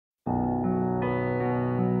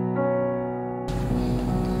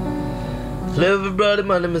Hello everybody,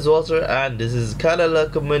 my name is WalTR and this is kinda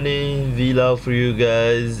like a mini vlog for you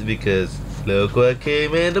guys because look what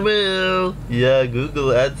came in the mail. Yeah, Google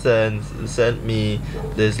AdSense sent me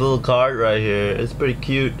this little card right here. It's pretty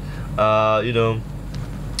cute.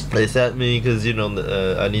 They sent me because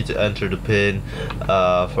I need to enter the pin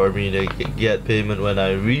for me to get payment when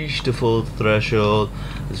I reach the full threshold.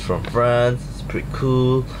 It's from France. It's pretty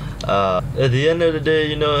cool. At the end of the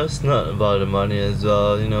day, it's not about the money as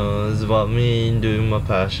well. It's about me doing my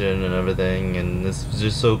passion and everything, and it's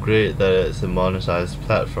just so great that it's a monetized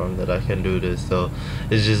platform that I can do this. So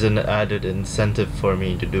it's just an added incentive for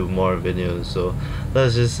me to do more videos. So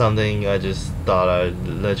that's just something I just thought I'd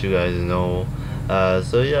let you guys know. I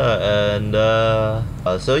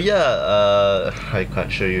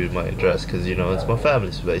can't show you my address because it's my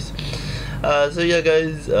family's place. Guys,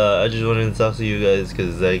 I just wanted to talk to you guys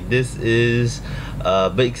because this is a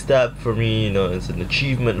big step for me. It's an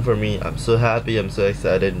achievement for me. I'm so happy, I'm so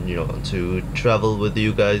excited, to travel with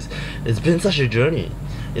you guys. It's been such a journey,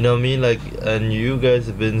 and you guys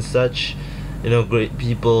have been such great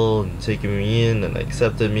people and taking me in and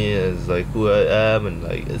accepted me as who I am, and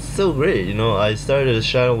it's so great. I started a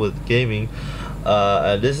channel with gaming,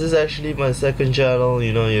 and this is actually my second channel.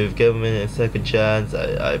 You've given me a second chance.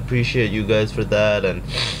 I appreciate you guys for that, and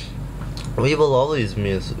we will always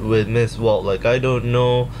miss WalT. I don't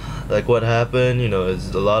know what happened.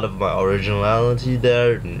 It's a lot of my originality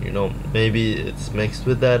there, and maybe it's mixed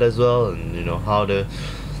with that as well, and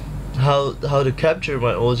how to capture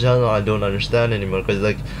my old channel I don't understand anymore,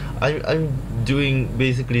 because I'm doing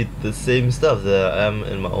basically the same stuff that I am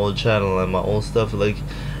in my old channel and my old stuff.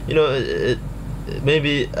 It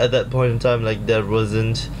maybe at that point in time there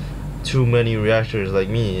wasn't too many reactors like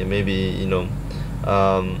me, maybe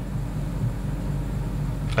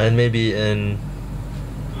and maybe in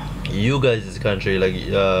you guys' country,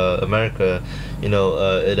 America,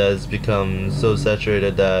 it has become so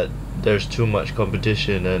saturated that there's too much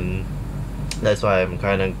competition, and that's why I'm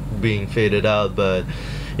kind of being faded out. But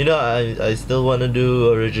I still want to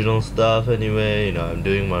do original stuff anyway. I'm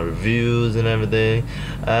doing my reviews and everything,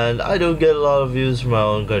 and I don't get a lot of views from my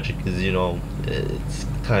own country because it's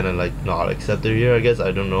kind of not accepted here, I guess.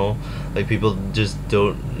 I don't know, people just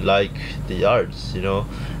don't like the arts.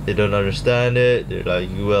 They don't understand it. They're like,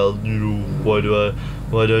 well, why do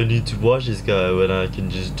I need to watch this guy when I can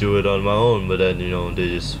just do it on my own? But then they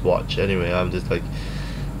just watch anyway. I'm just like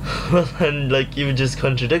well, and you just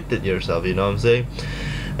contradicted yourself, what I'm saying?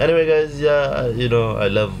 Anyway guys, yeah, I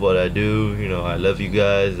love what I do. I love you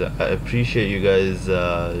guys. I appreciate you guys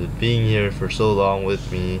being here for so long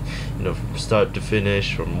with me, from start to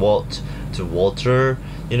finish, from WalT to WalTR.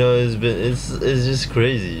 It's just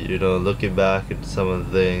crazy, looking back at some of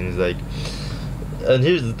the things. And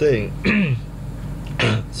here's the thing.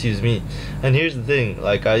 Excuse me. And here's the thing,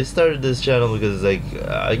 I started this channel because I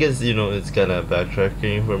guess it's kind of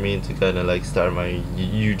backtracking for me to kind of start my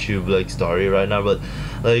YouTube story right now, but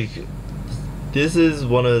this is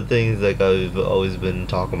one of the things I've always been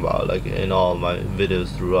talking about in all my videos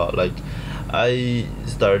throughout. I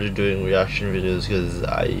started doing reaction videos because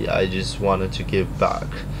I just wanted to give back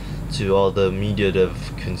to all the media that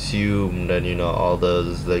I've consumed, and all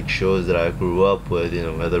those shows that I grew up with,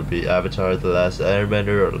 whether it be Avatar: The Last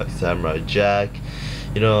Airbender or Samurai Jack,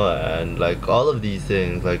 and all of these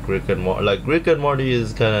things, Rick and Morty. Rick and Morty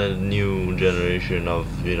is kind of new generation of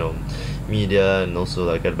media, and also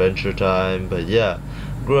Adventure Time. But yeah,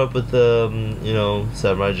 grew up with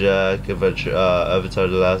Samurai Jack, Avatar: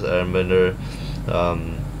 The Last Airbender,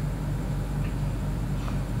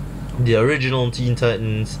 the original Teen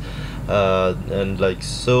Titans, and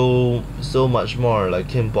so much more,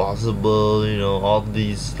 Kim Possible, all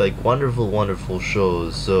these wonderful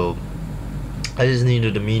shows. So I just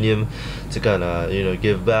needed a medium to kind of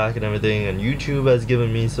give back and everything, and YouTube has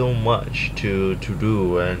given me so much to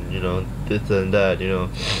do, and this and that,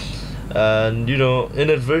 and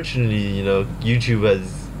inadvertently, YouTube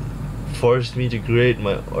has forced me to create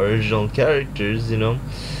my original characters.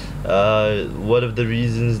 One of the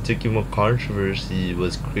reasons Tokimo Controversy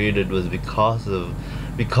was created was because of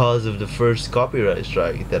the first copyright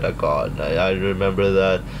strike that I got. I remember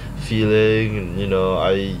that feeling, and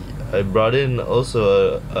I brought in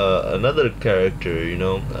also another character,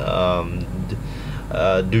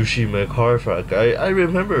 Douchey McHarfuck. I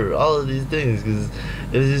remember all of these things because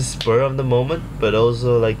it was just spur of the moment, but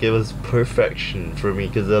also it was perfection for me,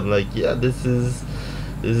 because I'm yeah, this is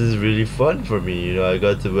really fun for me. I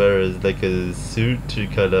got to wear a suit to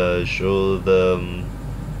kind of show the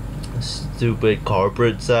stupid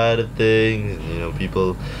corporate side of things, you know,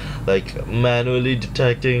 people like manually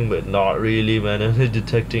detecting but not really manually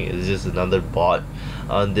detecting. It's just another bot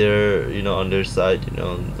on their, you know, on their site, you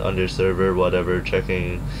know, on their server, whatever,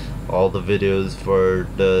 checking all the videos for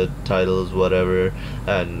the titles, whatever,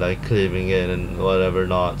 and like claiming it and whatever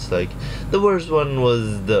not. It's like the worst one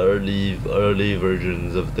was the early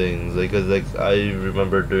versions of things, like, cause like I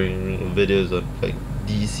remember doing videos on like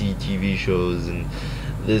DC TV shows, and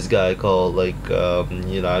this guy called like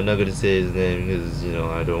you know, I'm not gonna say his name because, you know,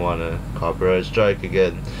 I don't want to copyright strike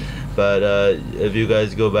again. But if you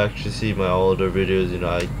guys go back to see my older videos, you know,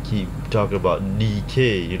 I keep talking about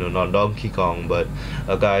DK, you know, not Donkey Kong, but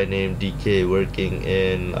a guy named DK working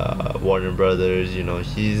in Warner Brothers. You know,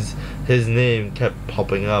 his name kept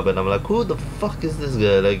popping up, and I'm like, who the fuck is this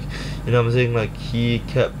guy? Like, you know what I'm saying? Like, he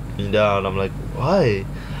kept me down. I'm like, why?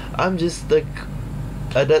 I'm just like,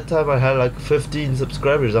 at that time I had like 15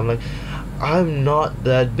 subscribers. I'm like, I'm not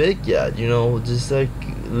that big yet, you know, just like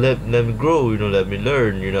let me grow, you know, let me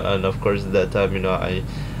learn, you know. And of course at that time, you know,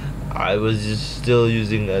 I was just still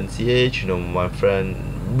using NCH, you know. My friend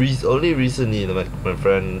only recently, like, my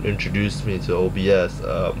friend introduced me to OBS,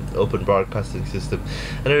 open broadcasting system,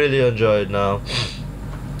 and I really enjoy it now.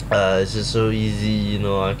 It's just so easy, you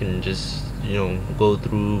know. I can just, you know, go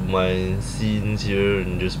through my scenes here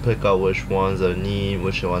and just pick out which ones I need,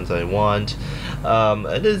 which ones I want,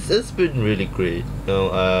 and it's been really great, you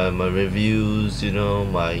know. My reviews, you know,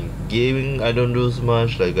 my gaming, I don't do so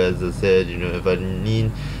much, like, as I said, you know,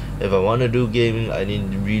 if I want to do gaming, I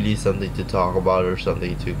need really something to talk about or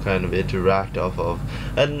something to kind of interact off of,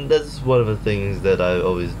 and that's one of the things that I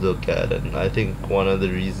always look at. And I think one of the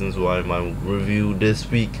reasons why my review this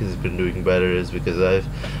week has been doing better is because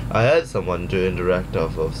I had someone to interact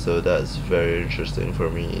off of, so that's very interesting for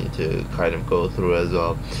me to kind of go through as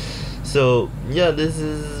well. So yeah, this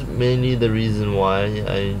is mainly the reason why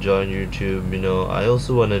I joined YouTube. You know, I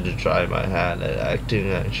also wanted to try my hand at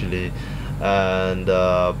acting, actually, and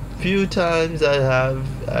few times I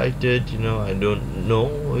have acted, you know. I don't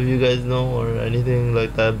know if you guys know or anything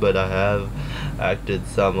like that, but I have acted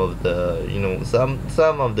some of the, you know, some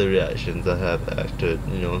of the reactions I have acted,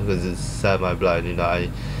 you know, because it's semi-blind, you know.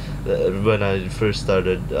 When I first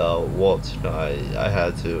started WalT, you know, I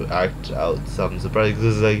had to act out some surprise,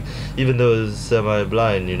 because like, even though it was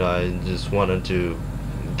semi-blind, you know, I just wanted to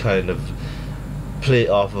kind of play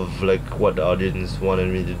off of like what the audience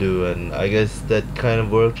wanted me to do, and I guess that kind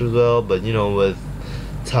of worked as well. But you know, with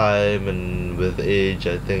time and with age,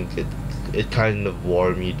 I think it kind of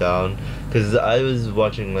wore me down, because I was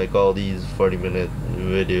watching like all these 40-minute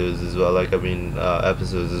videos as well, like, I mean,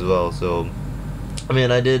 episodes as well. So I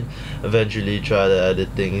mean, I did eventually try to edit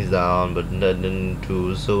things down, but that didn't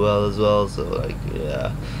do so well as well. So like,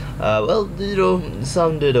 yeah, well, you know,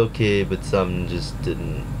 some did okay, but some just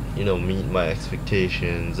didn't, you know, meet my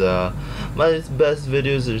expectations. My best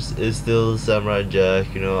videos is still Samurai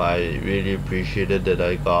Jack. You know, I really appreciated that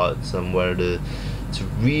I got somewhere to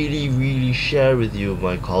really share with you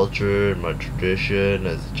my culture and my tradition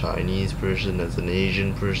as a Chinese person, as an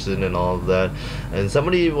Asian person, and all of that. And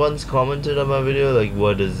somebody once commented on my video, like,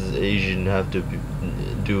 what does Asian have to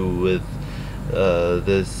do with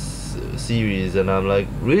this series? And I'm like,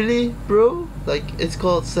 really, bro? Like, it's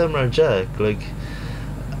called Samurai Jack. Like,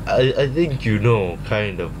 I think you know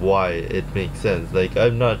kind of why it makes sense. Like,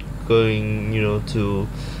 I'm not going, you know, to,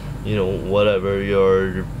 you know, whatever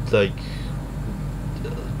your like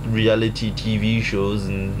reality TV shows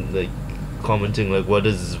and like commenting like, what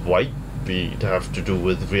does white beat have to do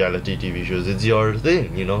with reality TV shows? It's your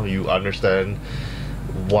thing, you know. You understand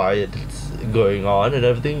why it's going on and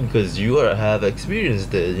everything because you have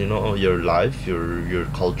experienced it, you know, your life, your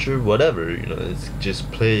culture, whatever, you know. It's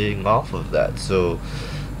just playing off of that. So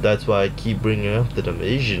that's why I keep bringing up that I'm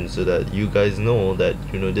Asian, so that you guys know that,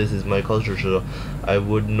 you know, this is my culture. So I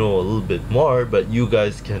would know a little bit more, but you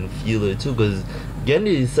guys can feel it too, because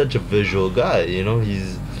Gendy is such a visual guy, you know.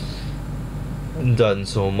 He's done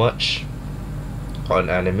so much on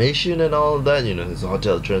animation and all of that, you know. His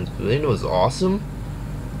Hotel Transylvania was awesome.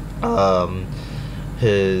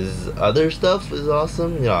 His other stuff is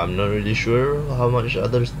awesome. Yeah, I'm not really sure how much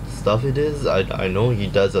other stuff it is. I know he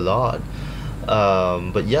does a lot.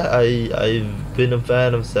 But yeah, I've been a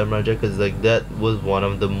fan of Samurai Jack, because like that was one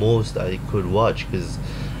of the most I could watch, because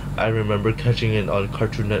I remember catching it on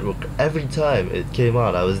Cartoon Network every time it came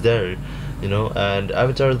out. I was there, you know. And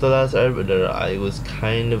Avatar: The Last Airbender, I was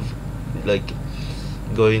kind of like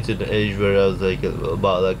going to the age where I was like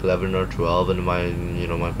about like 11 or 12, and my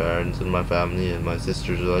parents and my family and my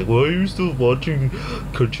sisters were like, why are you still watching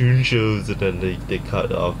cartoon shows? And then they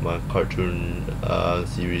cut off my cartoon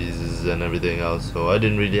series and everything else, so I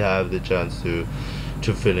didn't really have the chance to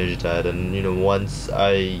finish that. And once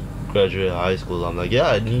I graduated high school, I'm like, yeah,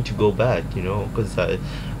 I need to go back, because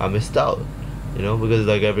I missed out, because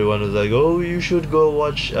like everyone was like, oh, you should go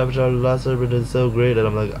watch Avatar: The Last Airbender, it's so great. And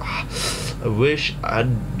I'm like, I wish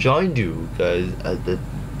I'd joined you guys at that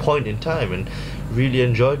point in time and really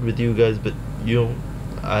enjoyed with you guys, but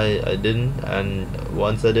I didn't. And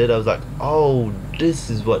once I did, I was like, oh, this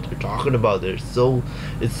is what they're talking about. It's so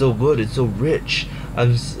good, it's so rich.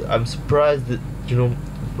 I'm surprised that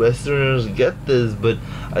Westerners get this, but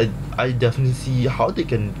I definitely see how they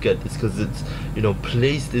can get this, because it's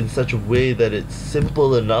placed in such a way that it's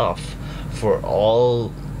simple enough for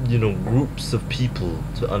all groups of people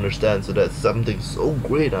to understand. So that's something so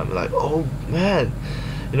great. I'm like, oh man,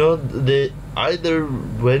 they either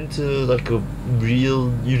went to like a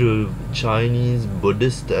real Chinese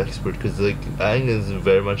Buddhist expert, because like Aang is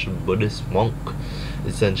very much a Buddhist monk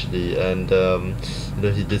essentially, and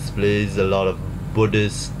he displays a lot of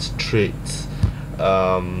Buddhist traits,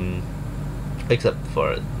 except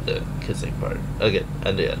for the kissing part again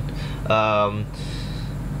at the end.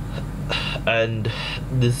 And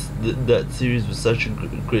that series was such a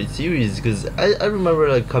great series, because I remember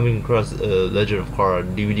like coming across Legend of Korra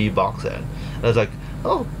DVD box set, and I was like,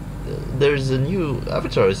 oh, there's a new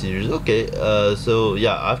Avatar series. Okay, so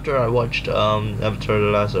yeah, after I watched Avatar: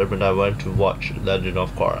 The Last Airbender, I went to watch Legend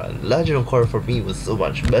of Korra, and Legend of Korra for me was so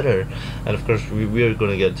much better. And of course we're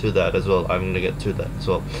gonna get to that as well. I'm gonna get to that as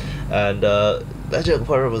well. And Legend of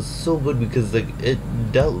Korra was so good because like it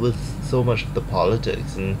dealt with so much of the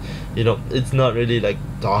politics, and it's not really like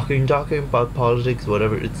talking about politics,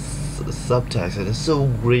 whatever. It's subtext, and it's so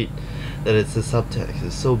great that it's a subtext.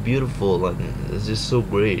 It's so beautiful, and it's just so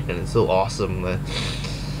great, and it's so awesome.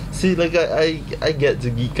 See, like I get to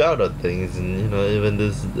geek out on things, and even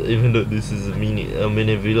though this is a mini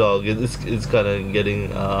vlog, it's kind of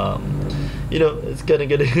getting it's kind of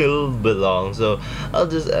getting a little bit long. So I'll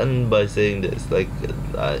just end by saying this: like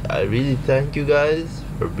I really thank you guys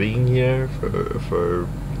for being here, for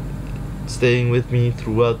staying with me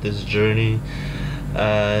throughout this journey,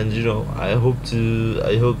 and I hope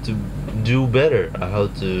to do better. I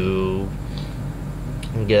hope to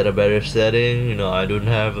get a better setting. I don't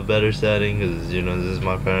have a better setting, because this is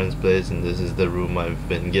my parents' place and this is the room I've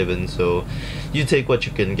been given, so you take what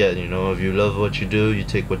you can get. If you love what you do, you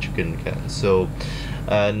take what you can get. So,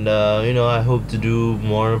 and I hope to do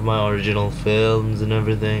more of my original films and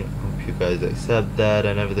everything. Hope you guys accept that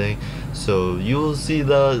and everything. So you will see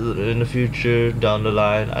that in the future down the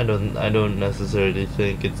line. I don't necessarily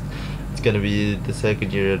think it's gonna be the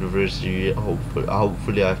 2nd year anniversary.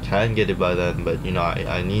 Hopefully I can get it by then, but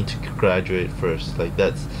I need to graduate first. Like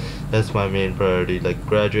that's my main priority. Like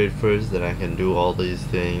graduate first, then I can do all these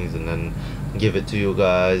things and then give it to you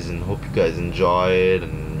guys, and hope you guys enjoy it,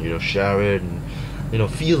 and share it, and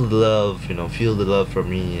feel the love from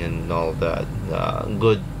me and all that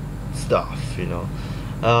good stuff.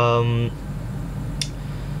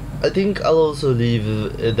 I think I'll also leave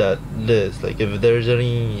it at this. Like if there's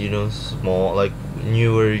any small, like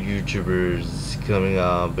newer YouTubers coming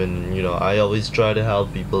up, and I always try to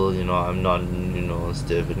help people. I'm not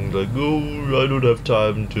stiff and like, oh, I don't have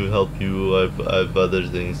time to help you, I've other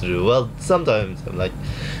things to do. Well, sometimes I'm like,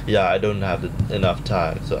 yeah, I don't have enough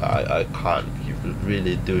time, so I can't be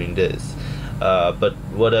really doing this. But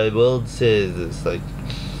what I will say is this: like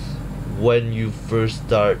when you first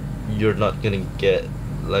start, you're not gonna get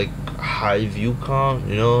like high view count.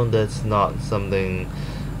 That's not something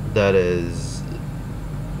that is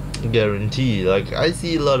guaranteed. Like I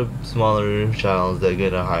see a lot of smaller channels that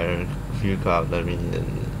get a higher view count than me,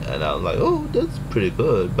 and I'm like, oh, that's pretty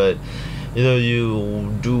good. But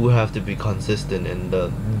you do have to be consistent in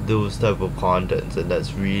those type of contents, and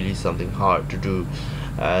that's really something hard to do.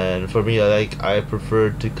 And for me, I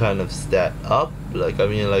prefer to kind of stack up.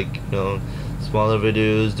 Smaller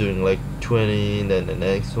videos doing like 20, and then the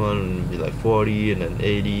next one would be like 40, and then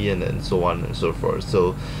 80, and then so on and so forth.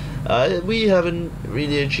 So we haven't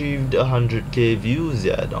really achieved 100k views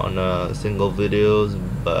yet on single videos,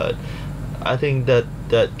 but I think that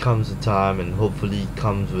comes with time, and hopefully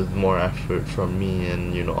comes with more effort from me,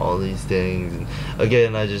 and all these things. And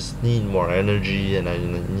again, I just need more energy, and I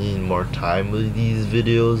need more time with these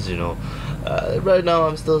videos. Right now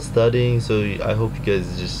I'm still studying, so I hope you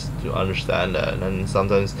guys just understand that. And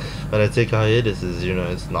sometimes when I take hiatuses,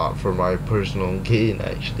 it's not for my personal gain.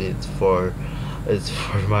 Actually, it's for it's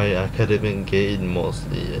for my academic gain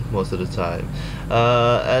mostly, most of the time.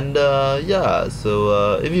 Yeah,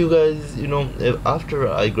 so if you guys, if after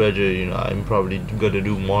I graduate, I'm probably gonna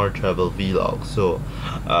do more travel vlogs, so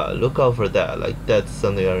look out for that. Like, that's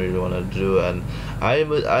something I really want to do, and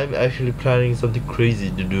I'm actually planning something crazy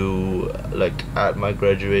to do, like, at my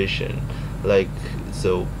graduation. Like,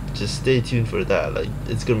 so just stay tuned for that. Like,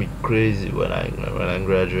 it's gonna be crazy when I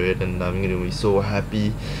graduate, and I'm gonna be so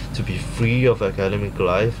happy to be free of academic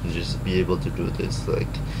life and just be able to do this, like,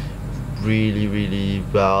 really, really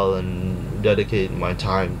well, and dedicate my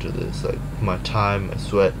time to this, like my time, my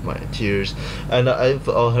sweat, my tears. And I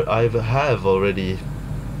have already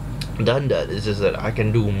done that. It's just that I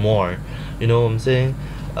can do more, you know what I'm saying?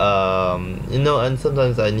 And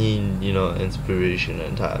sometimes I need, inspiration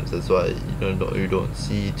at times. That's why, you don't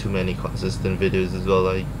see too many consistent videos as well.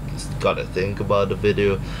 Like, just gotta think about the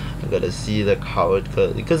video. I gotta see, like, how it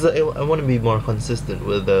goes, because I want to be more consistent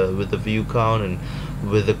with the view count and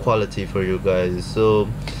with the quality for you guys. So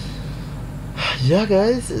yeah,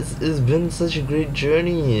 guys, it's been such a great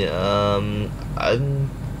journey. I'm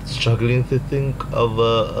struggling to think of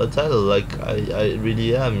a title. Like, I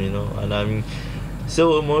really am, and I'm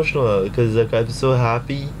so emotional because, like, I'm so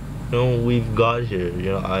happy, we've got here.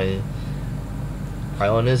 I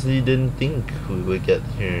honestly didn't think we would get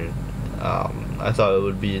here. I thought it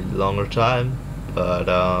would be a longer time, but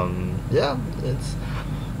yeah, it's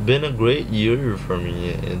been a great year for me.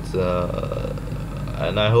 It's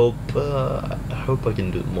and I hope I can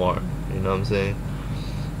do more. You know what I'm saying?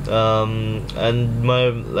 And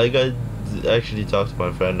I actually talked to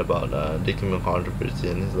my friend about Dickie controversy,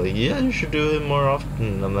 and he's like, yeah, you should do it more often.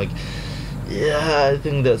 And I'm like, yeah, I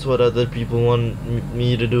think that's what other people want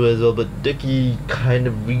me to do as well, but Dickie kind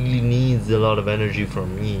of really needs a lot of energy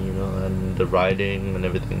from me, and the writing and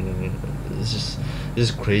everything. It's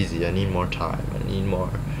just crazy. I need more time. I need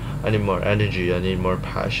more energy. I need more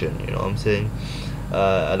passion. You know what I'm saying?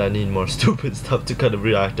 And I need more stupid stuff to kind of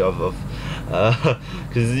react off of,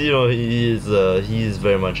 because he is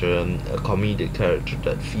very much a comedic character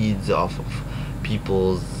that feeds off of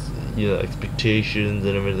people's expectations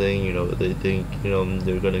and everything. They think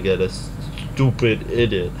they're gonna get a stupid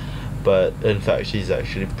idiot, but in fact he's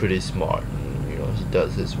actually pretty smart, and he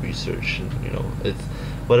does his research, and it's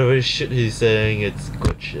whatever shit he's saying, it's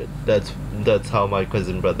good shit. That's how my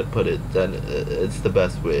cousin brother put it, and it's the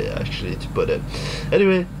best way actually to put it.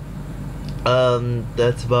 Anyway,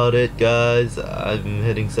 that's about it, guys. I'm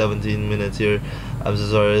hitting 17 minutes here. I'm so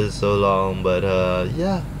sorry it's so long, but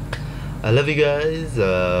yeah, I love you guys.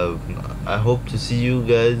 I hope to see you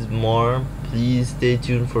guys more. Please stay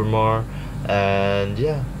tuned for more. And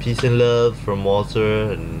yeah, peace and love from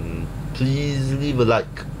WalTR. And please leave a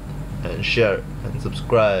like and share and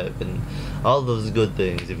subscribe and all those good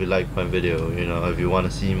things if you like my video, if you want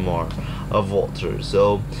to see more of WalTR.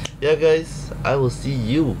 So yeah, guys, I will see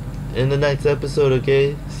you in the next episode.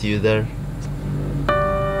 Okay, see you there.